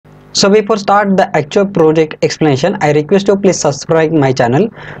So before start the actual project explanation, I request you please subscribe my channel.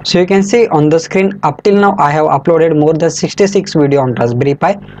 So you can see on the screen up till now I have uploaded more than 66 video on Raspberry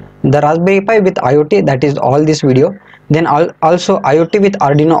Pi. The Raspberry Pi with IoT, that is all this video. Then also IoT with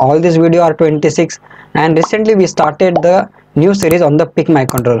Arduino, all this video are 26. And recently we started the new series on the PIC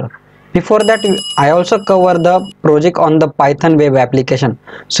microcontroller. Before that I also cover the project on the Python web application.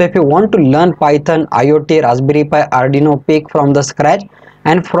 So if you want to learn Python, IoT, Raspberry Pi, Arduino, PIC from the scratch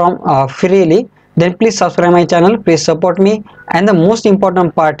and from freely, then please subscribe my channel, please support me. And the most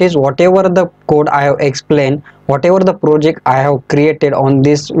important part is whatever the code I have explained, whatever the project I have created on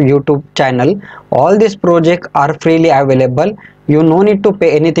this YouTube channel, all these projects are freely available. You no need to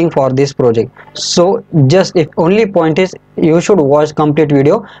pay anything for this project. So just if only point is you should watch complete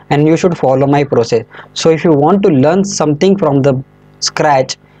video and you should follow my process. So if you want to learn something from the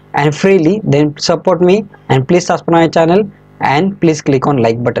scratch and freely, then support me and please subscribe my channel and please click on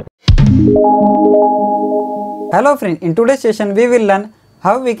like button. Hello friends, in today's session we will learn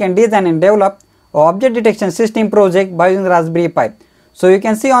how we can design and develop an object detection system project by using Raspberry Pi. So you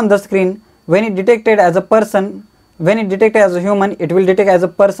can see on the screen, when it detected as a person, when it detected as a human, it will detect as a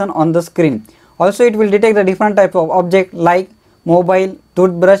person on the screen. Also it will detect the different type of object like mobile,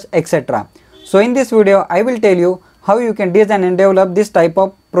 toothbrush, etc. So in this video I will tell you how you can design and develop this type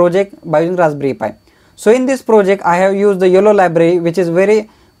of project by using Raspberry Pi. So in this project I have used the YOLO library, which is very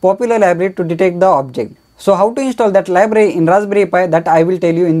popular library to detect the object. So how to install that library in Raspberry Pi, that I will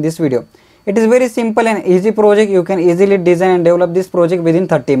tell you in this video. It is very simple and easy project. You can easily design and develop this project within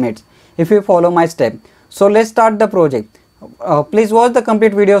 30 minutes if you follow my step. So let's start the project. Please watch the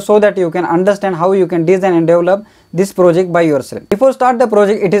complete video so that you can understand how you can design and develop this project by yourself. Before start the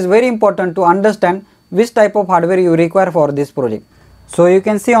project, it is very important to understand which type of hardware you require for this project. So you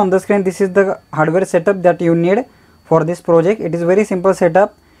can see on the screen, this is the hardware setup that you need for this project. It is very simple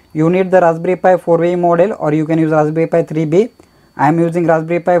setup. You need the Raspberry Pi 4V model, or you can use Raspberry Pi 3B. I am using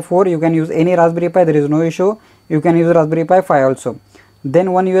Raspberry Pi 4. You can use any Raspberry Pi, there is no issue. You can use Raspberry Pi 5 also.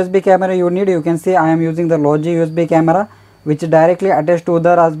 Then one USB camera you need. You can see I am using the Logi USB camera, which directly attached to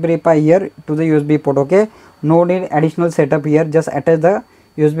the Raspberry Pi here to the USB port. Okay, no need additional setup here, just attach the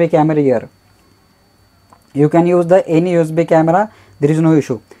USB camera here. You can use the any USB camera, there is no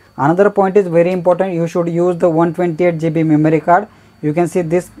issue. Another point is very important, you should use the 128 GB memory card. You can see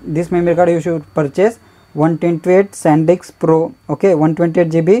this memory card you should purchase 128 SanDisk Pro. Okay, 128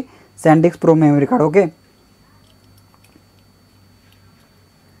 GB SanDisk Pro memory card. Okay,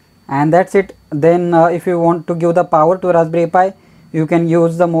 and that's it. Then if you want to give the power to Raspberry Pi, you can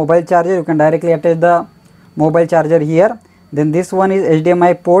use the mobile charger. You can directly attach the mobile charger here. Then this one is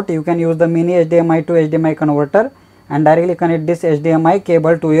HDMI port. You can use the mini HDMI to HDMI converter and directly connect this HDMI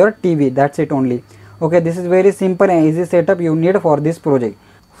cable to your TV. That's it only. Okay, this is very simple and easy setup you need for this project.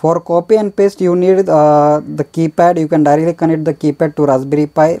 For copy and paste, you need the keypad. You can directly connect the keypad to Raspberry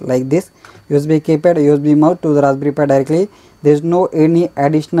Pi like this. USB keypad, USB mouse to the Raspberry Pi directly. There is no any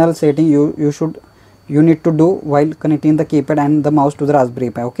additional setting you need to do while connecting the keypad and the mouse to the Raspberry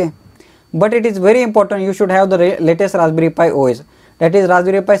Pi. Okay, but it is very important you should have the latest Raspberry Pi OS, that is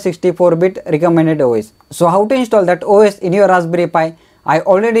Raspberry Pi 64-bit recommended OS. So how to install that OS in your Raspberry Pi, I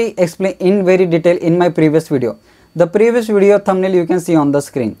already explained in very detail in my previous video. The previous video thumbnail you can see on the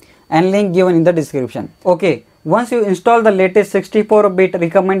screen and link given in the description. Okay, once you install the latest 64-bit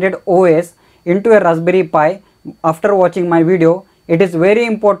recommended OS into a Raspberry Pi after watching my video, it is very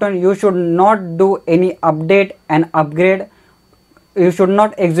important you should not do any update and upgrade. You should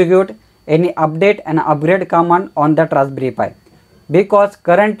not execute any update and upgrade command on that Raspberry Pi, because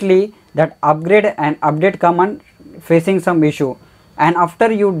currently that upgrade and update command facing some issue, and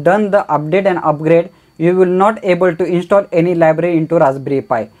after you done the update and upgrade, you will not able to install any library into Raspberry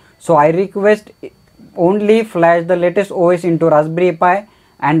Pi. So I request only flash the latest OS into Raspberry Pi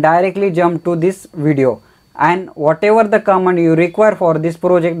and directly jump to this video, and whatever the command you require for this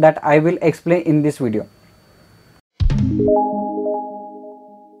project, that I will explain in this video.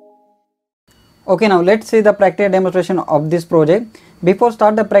 Okay, now let's see the practical demonstration of this project. Before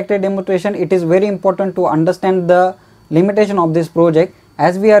start the practical demonstration, it is very important to understand the limitation of this project,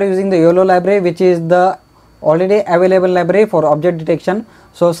 as we are using the YOLO library, which is the already available library for object detection.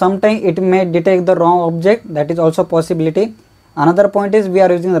 So sometimes it may detect the wrong object, that is also possibility. Another point is we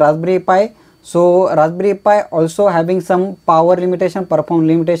are using the Raspberry Pi. So Raspberry Pi also having some power limitation, performance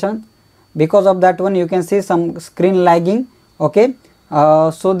limitation. Because of that one you can see some screen lagging. Okay,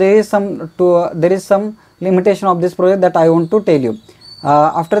 so there is some limitation of this project that I want to tell you.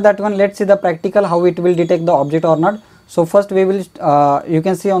 After that one, let's see the practical how it will detect the object or not. So first we will you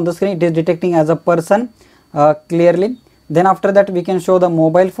can see on the screen it is detecting as a person clearly. Then after that we can show the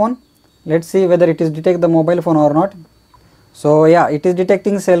mobile phone. Let's see whether it is detect the mobile phone or not. So yeah, it is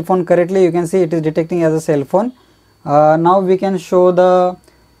detecting cell phone correctly. You can see it is detecting as a cell phone. Now we can show the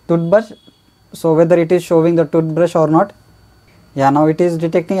toothbrush. So whether it is showing the toothbrush or not. Yeah, now it is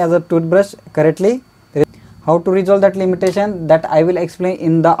detecting as a toothbrush correctly. How to resolve that limitation, that I will explain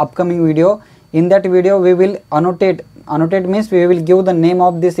in the upcoming video. In that video we will annotate means we will give the name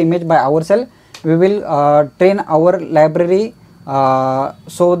of this image by ourselves. We will train our library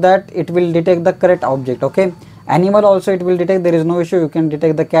so that it will detect the correct object. Okay, animal also it will detect, there is no issue. You can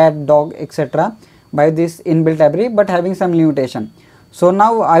detect the cat, dog, etc. by this inbuilt library, but having some limitation. So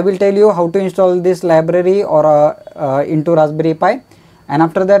now I will tell you how to install this library or into Raspberry Pi, and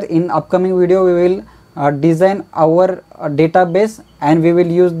after that in upcoming video we will design our database and we will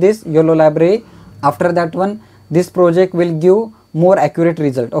use this YOLO library. After that one, this project will give more accurate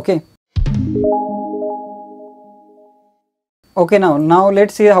result. Okay. Okay, now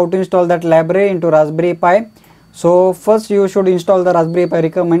let's see how to install that library into Raspberry Pi. So first you should install the Raspberry Pi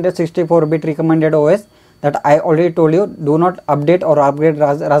recommended 64-bit recommended OS that I already told you. Do not update or upgrade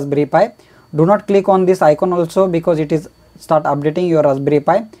Raspberry Pi. Do not click on this icon also, because it is start updating your Raspberry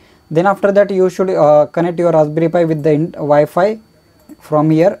Pi. Then after that you should connect your Raspberry Pi with the Wi-Fi from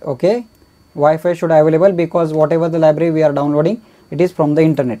here. Okay, Wi-Fi should available, because whatever the library we are downloading, it is from the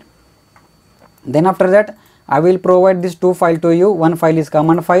internet. Then after that I will provide this two file to you. One file is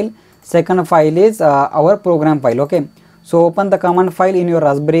command file, second file is our program file. Okay, so open the command file in your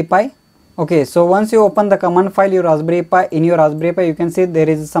Raspberry Pi. Okay, so once you open the command file in your Raspberry Pi, you can see there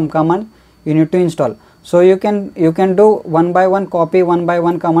is some command you need to install. So you can do one by one, copy one by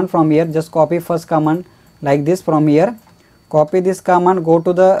one command from here. Just copy first command like this from here. Copy this command, go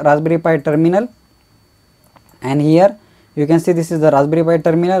to the Raspberry Pi terminal, and here you can see this is the Raspberry Pi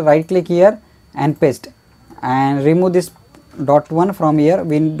terminal. Right click here and paste, and remove this .1 from here.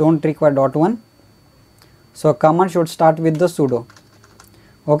 We don't require .1. So command should start with the sudo.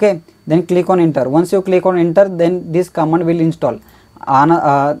 Okay, then click on enter. Once you click on enter, then this command will install.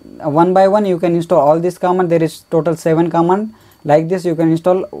 One by one you can install all this command. There is total 7 command. Like this you can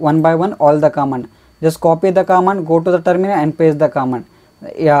install one by one all the command. Just copy the command, go to the terminal and paste the command.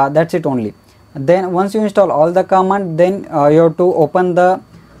 Yeah, that's it only. Then once you install all the command, then you have to open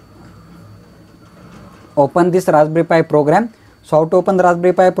this Raspberry Pi program. So how to open the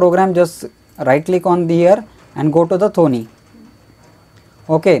Raspberry Pi program? Just right click on here and go to the Thony.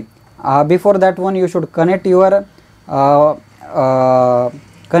 Okay, before that one you should connect your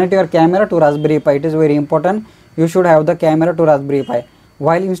camera to Raspberry Pi. It is very important. You should have the camera to Raspberry Pi.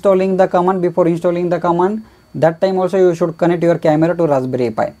 While installing the command, before installing the command, that time also you should connect your camera to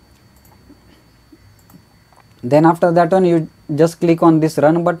Raspberry Pi. Then after that one you just click on this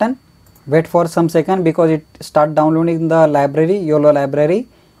run button. Wait for some second, because it start downloading the library, YOLO library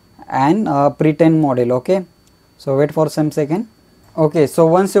and pretend model. Okay, so wait for some second. Okay, so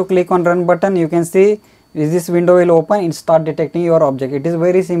once you click on run button, you can see this window will open. It start detecting your object. It is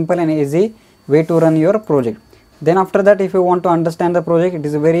very simple and easy way to run your project. Then after that, if you want to understand the project, it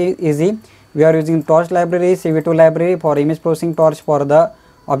is very easy. We are using torch library, CV2 library for image processing, torch for the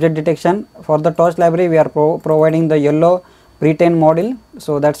object detection. For the torch library we are providing the YOLO pretend model,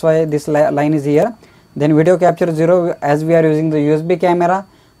 so that's why this line is here. Then video capture 0, as we are using the USB camera,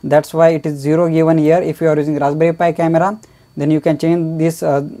 that's why it is 0 given here. If you are using Raspberry Pi camera, then you can change this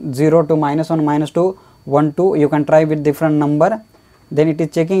 0 to -1, -2, 1, 2. You can try with different number. Then it is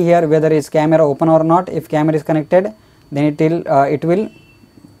checking here whether is camera open or not. If camera is connected, then it will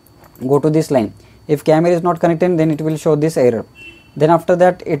go to this line. If camera is not connected, then it will show this error. Then after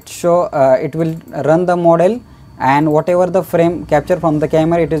that it will run the model, and whatever the frame capture from the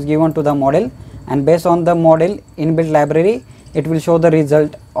camera, it is given to the model, and based on the model inbuilt library, it will show the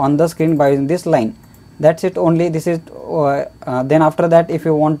result on the screen by using this line. That's it only. This is then after that, if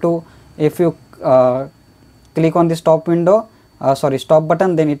you click on the stop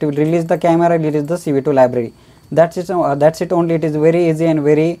button, then it will release the camera, release the CV2 library. That's it only. It is very easy and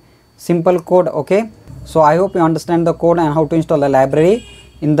very simple code. Okay, so I hope you understand the code and how to install the library.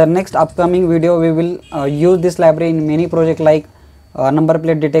 In the next upcoming video, we will use this library in many projects like number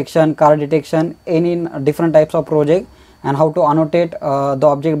plate detection, car detection, any different types of project, and how to annotate the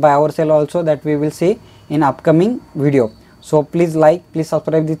object by ourselves also, that we will see in upcoming video. So please like, please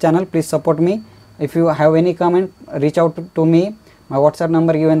subscribe the channel, please support me. If you have any comment, reach out to me. My WhatsApp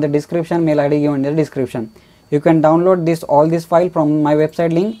number given in the description, mail ID given in the description. You can download all this file from my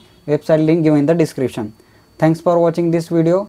website link given in the description. Thanks for watching this video.